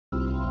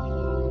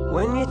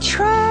When you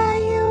try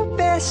your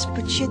best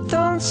but you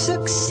don't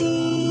succeed,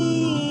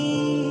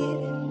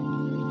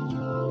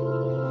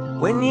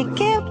 when you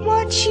get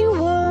what you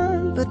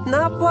want but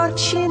not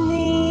what you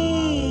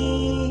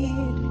need,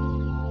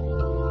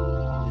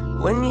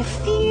 when you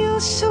feel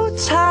so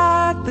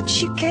tired but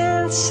you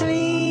can't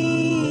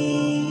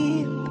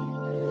sleep,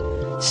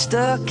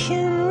 stuck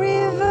in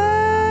reverse,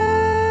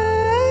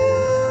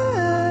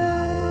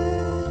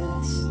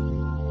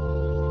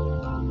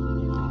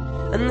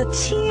 and the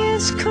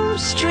tears come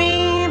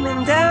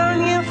streaming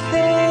down your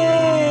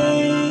face,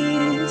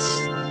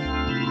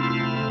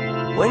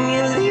 when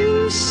you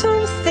lose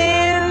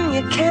something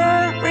you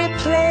can't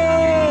replace,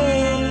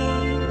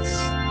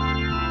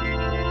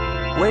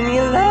 when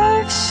you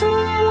love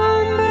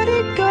someone but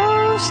it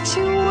goes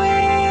to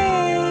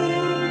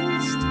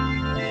waste.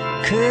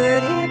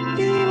 Could it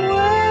be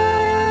worse?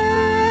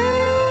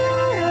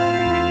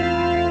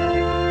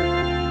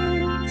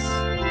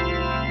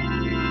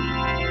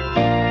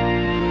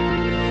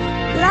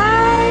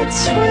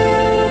 Lights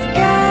will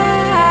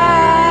guide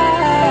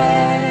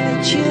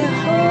you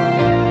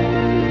home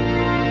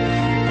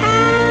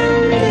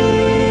and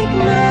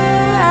ignite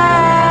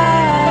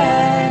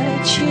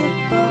your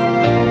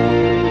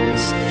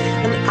bones,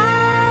 and I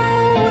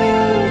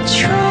will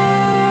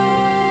try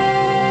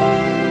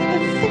to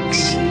fix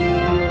you.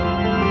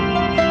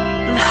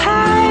 And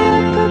high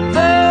up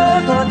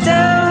above or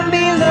down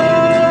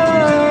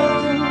below,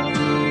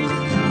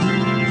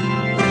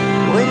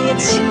 when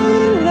you're too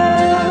in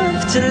love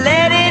to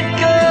let it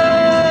go.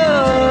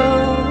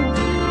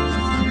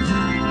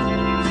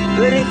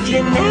 But if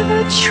you never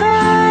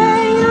try,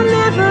 you'll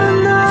never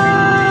know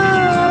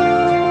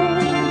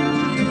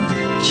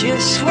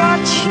just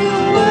what you